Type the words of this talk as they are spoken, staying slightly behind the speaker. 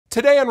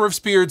Today on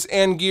Riffs, Beards,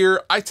 and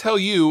Gear, I tell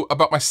you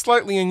about my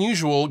slightly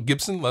unusual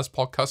Gibson Les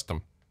Paul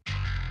Custom.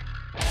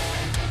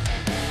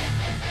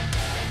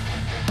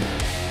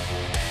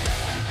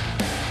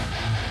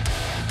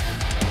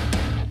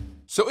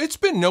 So it's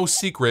been no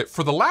secret,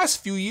 for the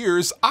last few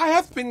years, I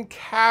have been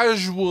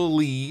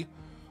casually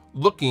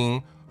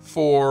looking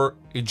for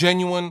a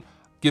genuine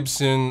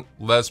Gibson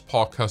Les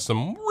Paul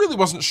Custom. Really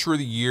wasn't sure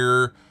the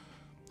year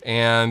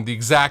and the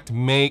exact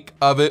make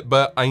of it,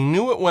 but I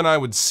knew it when I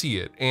would see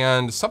it.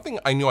 And something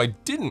I knew I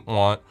didn't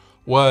want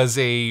was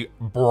a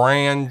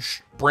brand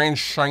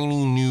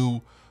shiny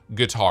new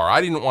guitar.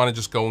 I didn't want to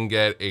just go and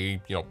get a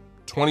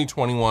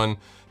 2021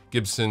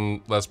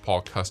 Gibson Les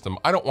Paul Custom.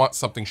 I don't want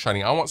something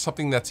shiny. I want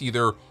something that's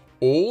either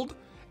old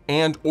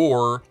and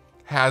or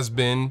has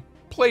been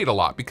played a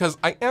lot, because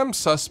I am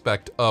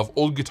suspect of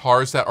old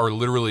guitars that are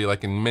literally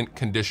like in mint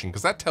condition,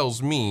 because that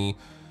tells me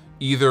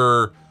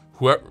either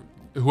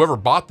whoever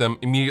bought them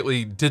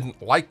immediately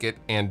didn't like it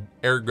and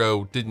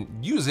ergo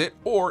didn't use it,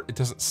 or it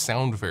doesn't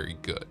sound very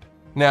good.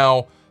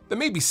 Now, that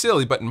may be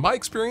silly, but in my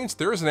experience,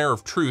 there is an air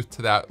of truth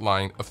to that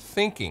line of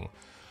thinking.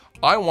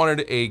 I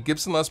wanted a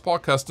Gibson Les Paul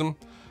Custom,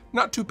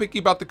 not too picky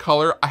about the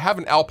color. I have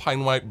an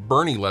Alpine White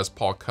Bernie Les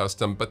Paul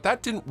Custom, but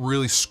that didn't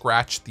really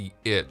scratch the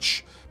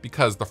itch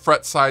because the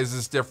fret size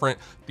is different.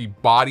 The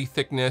body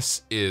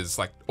thickness is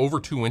like over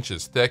 2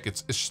 inches thick.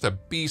 It's just a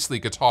beastly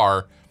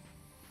guitar.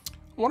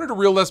 I wanted a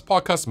real Les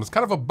Paul Custom. It's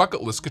kind of a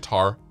bucket list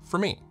guitar for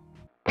me.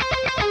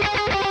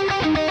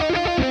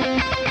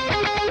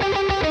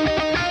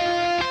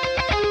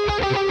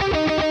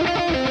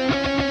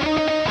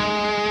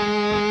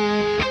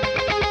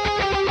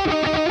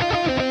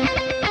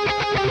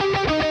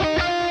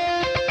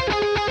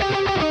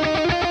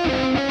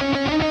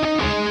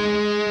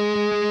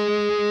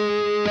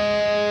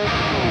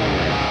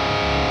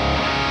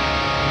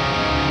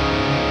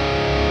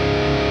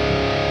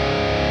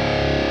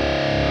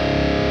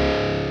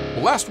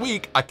 Last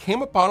week, I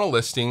came upon a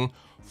listing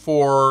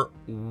for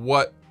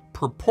what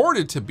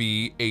purported to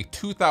be a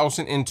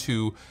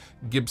 2002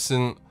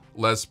 Gibson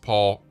Les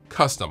Paul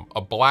Custom,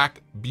 a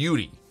black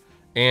beauty.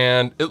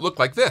 And it looked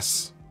like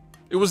this.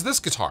 It was this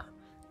guitar.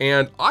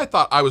 And I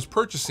thought I was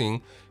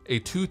purchasing a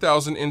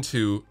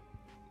 2002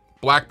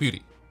 black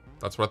beauty.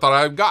 That's what I thought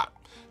I got.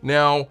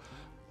 Now,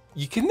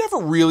 you can never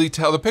really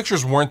tell. The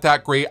pictures weren't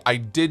that great. I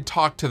did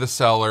talk to the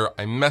seller.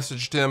 I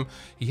messaged him.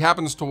 He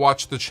happens to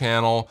watch the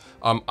channel.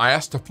 I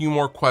asked a few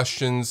more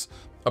questions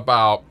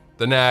about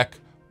the neck,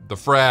 the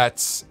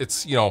frets,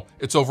 its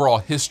overall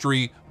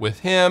history with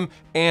him,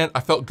 and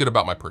I felt good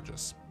about my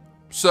purchase.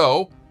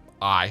 So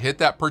I hit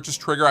that purchase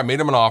trigger. I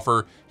made him an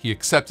offer. He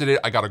accepted it.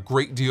 I got a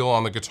great deal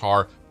on the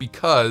guitar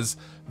because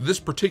this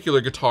particular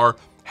guitar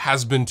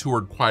has been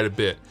toured quite a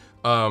bit.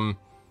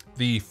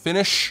 The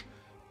finish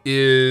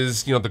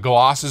is, the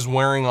gloss is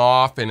wearing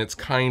off and it's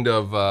kind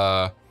of,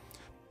 I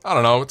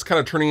don't know, it's kind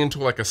of turning into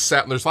like a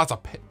satin. There's lots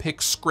of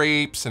pick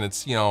scrapes and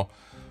it's,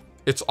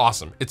 it's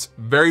awesome. It's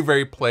very,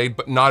 very played,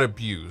 but not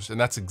abused. And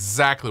that's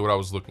exactly what I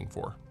was looking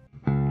for.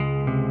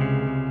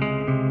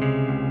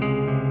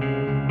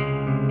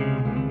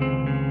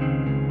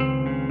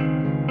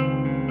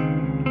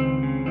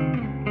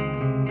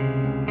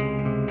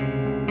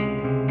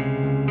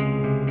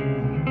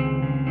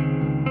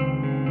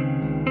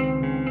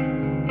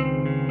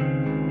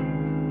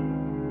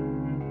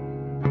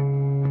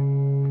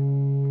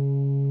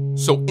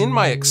 So in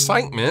my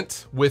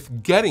excitement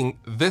with getting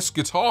this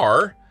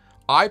guitar,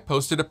 I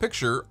posted a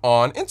picture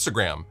on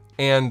Instagram,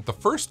 and the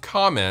first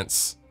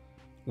comments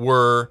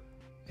were,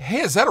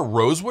 "Hey, is that a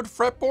rosewood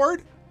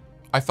fretboard?"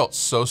 I felt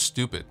so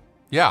stupid.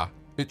 Yeah,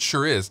 it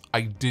sure is.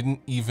 I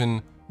didn't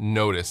even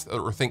notice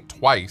or think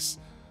twice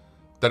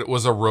that it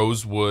was a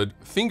rosewood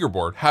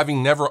fingerboard.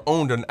 Having never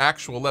owned an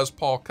actual Les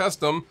Paul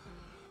Custom,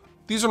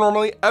 these are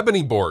normally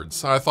ebony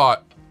boards. I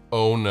thought,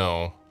 oh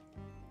no,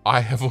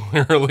 I have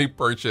literally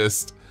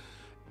purchased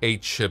a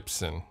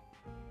Gibson,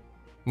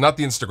 not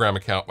the Instagram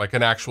account, like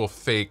an actual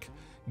fake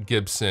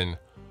Gibson.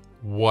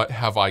 What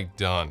have I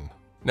done?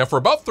 Now, for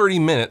about 30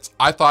 minutes,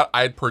 I thought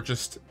I had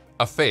purchased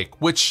a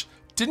fake, which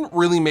didn't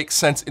really make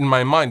sense in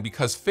my mind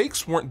because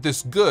fakes weren't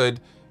this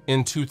good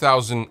in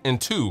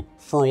 2002,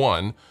 for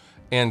one.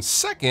 And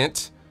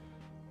second,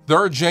 there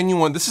are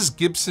genuine, this is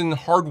Gibson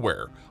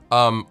hardware.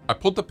 I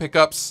pulled the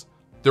pickups,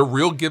 they're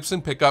real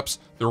Gibson pickups,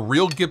 they're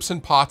real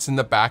Gibson pots in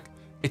the back.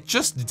 It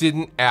just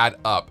didn't add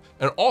up.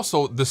 And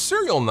also the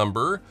serial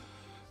number,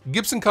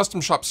 Gibson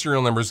Custom Shop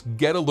serial numbers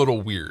get a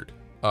little weird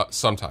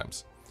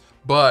sometimes.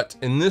 But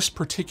in this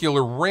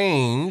particular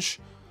range,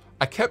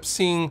 I kept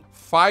seeing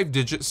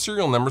 5-digit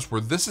serial numbers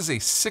where this is a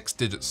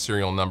 6-digit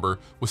serial number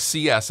with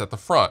CS at the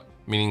front,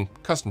 meaning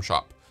Custom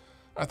Shop.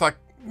 I thought,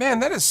 man,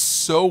 that is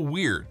so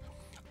weird.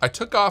 I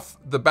took off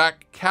the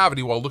back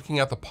cavity while looking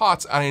at the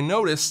pots and I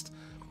noticed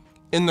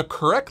in the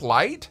correct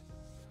light,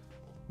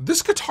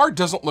 this guitar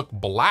doesn't look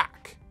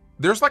black.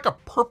 There's like a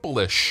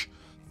purplish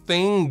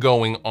thing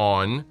going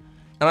on.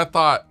 And I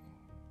thought,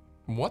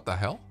 what the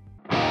hell?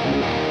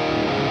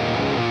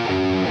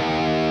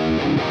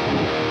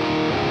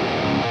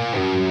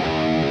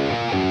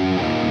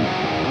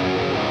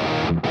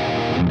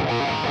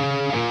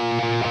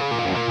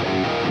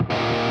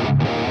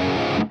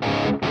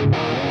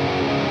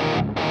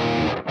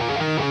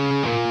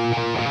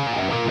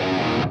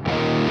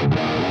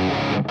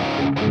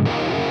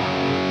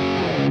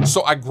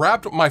 So I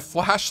grabbed my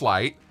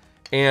flashlight,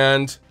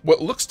 and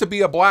what looks to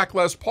be a black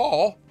Les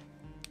Paul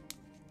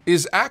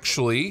is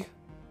actually,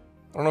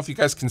 I don't know if you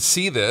guys can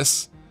see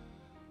this.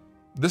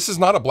 This is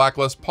not a black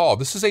Les Paul.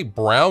 This is a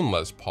brown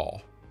Les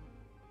Paul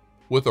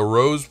with a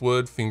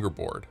rosewood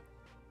fingerboard.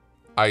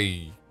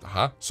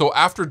 So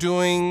after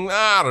doing,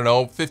 I don't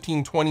know,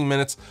 15, 20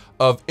 minutes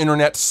of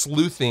internet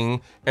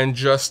sleuthing and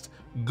just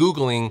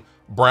Googling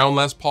brown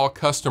Les Paul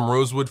custom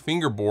rosewood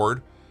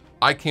fingerboard,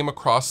 I came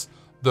across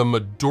the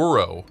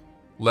Maduro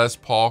Les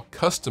Paul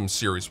Custom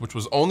series, which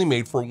was only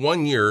made for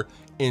 1 year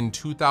in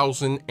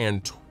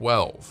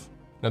 2012.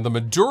 Now the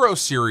Maduro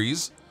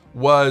series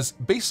was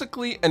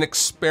basically an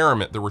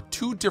experiment. There were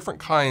 2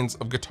 different kinds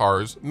of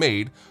guitars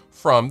made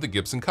from the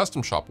Gibson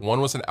Custom Shop.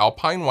 One was an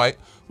Alpine White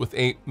with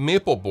a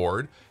maple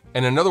board,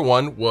 and another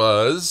one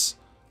was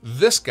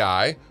this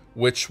guy,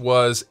 which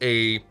was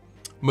a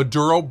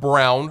Maduro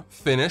brown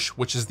finish,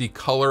 which is the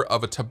color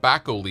of a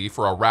tobacco leaf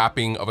or a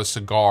wrapping of a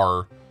cigar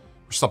or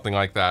something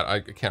like that. I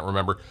can't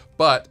remember,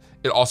 but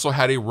it also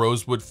had a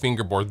rosewood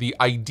fingerboard. The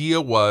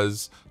idea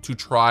was to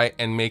try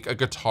and make a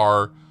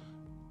guitar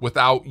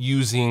without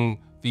using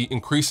the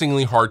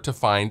increasingly hard to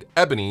find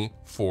ebony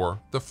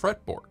for the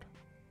fretboard.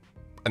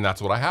 And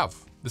that's what I have.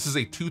 This is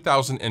a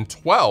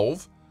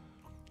 2012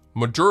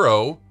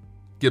 Maduro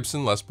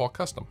Gibson Les Paul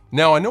Custom.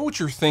 Now I know what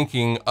you're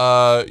thinking,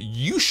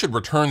 you should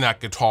return that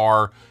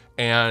guitar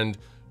and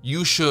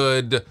you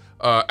should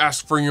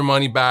ask for your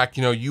money back.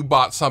 You know, you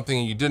bought something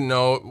and you didn't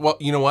know. Well,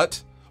 you know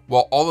what?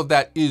 While all of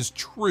that is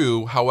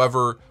true,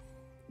 however,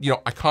 you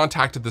know, I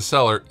contacted the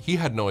seller. He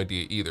had no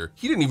idea either.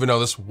 He didn't even know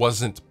this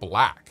wasn't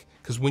black.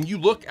 Because when you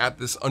look at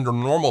this under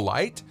normal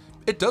light,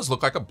 it does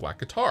look like a black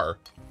guitar,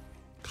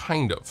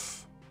 kind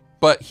of.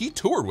 But he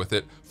toured with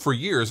it for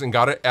years and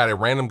got it at a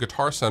random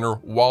guitar center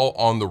while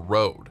on the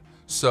road.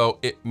 So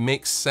it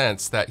makes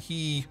sense that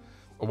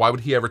why would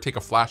he ever take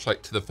a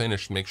flashlight to the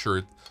finish and make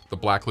sure the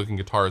black looking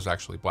guitar is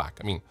actually black?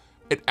 I mean,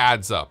 it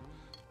adds up.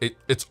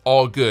 It's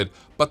all good.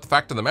 But the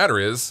fact of the matter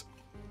is,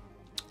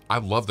 I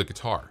love the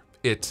guitar.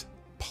 It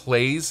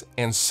plays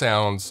and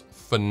sounds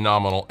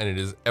phenomenal, and it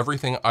is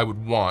everything I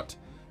would want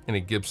in a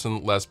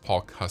Gibson Les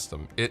Paul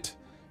Custom. It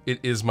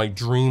is my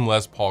dream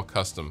Les Paul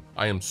Custom.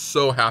 I am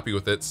so happy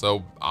with it,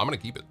 so I'm gonna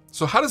keep it.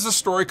 So how does this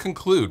story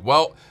conclude?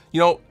 Well, you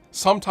know,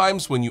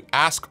 sometimes when you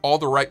ask all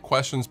the right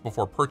questions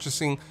before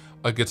purchasing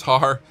a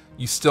guitar,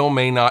 you still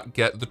may not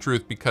get the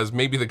truth because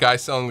maybe the guy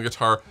selling the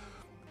guitar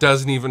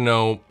doesn't even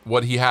know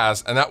what he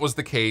has, and that was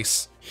the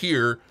case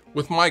here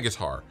with my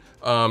guitar.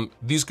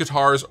 These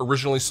guitars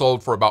originally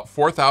sold for about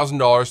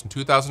 $4,000 in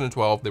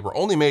 2012. They were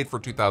only made for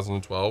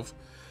 2012.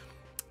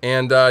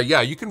 And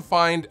yeah, you can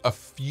find a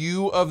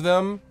few of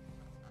them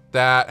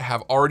that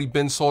have already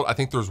been sold. I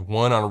think there's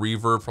one on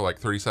Reverb for like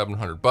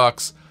 3,700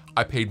 bucks.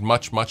 I paid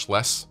much, much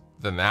less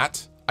than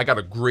that. I got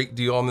a great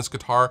deal on this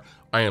guitar.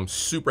 I am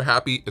super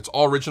happy. It's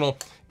all original.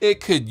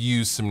 It could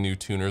use some new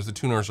tuners. The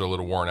tuners are a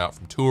little worn out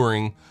from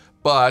touring,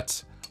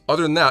 but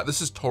other than that,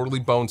 this is totally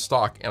bone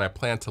stock, and I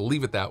plan to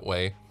leave it that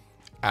way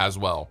as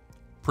well.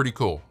 Pretty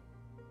cool.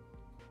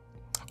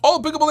 All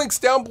the pickable links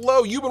down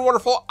below. You've been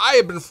wonderful. I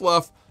have been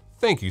Fluff.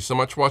 Thank you so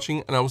much for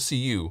watching, and I will see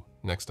you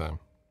next time.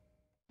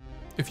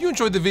 If you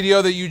enjoyed the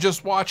video that you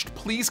just watched,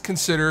 please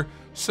consider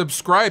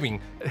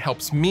subscribing. It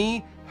helps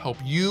me, help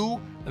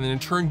you, and then in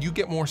turn you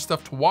get more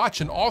stuff to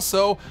watch. And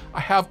also, I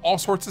have all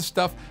sorts of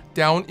stuff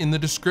down in the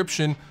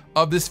description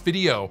of this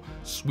video.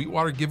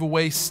 Sweetwater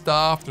giveaway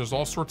stuff, there's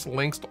all sorts of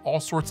links to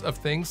all sorts of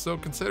things, so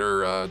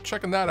consider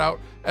checking that out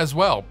as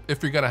well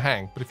if you're gonna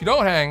hang. But if you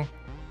don't hang,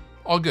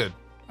 all good.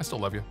 I still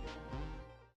love you.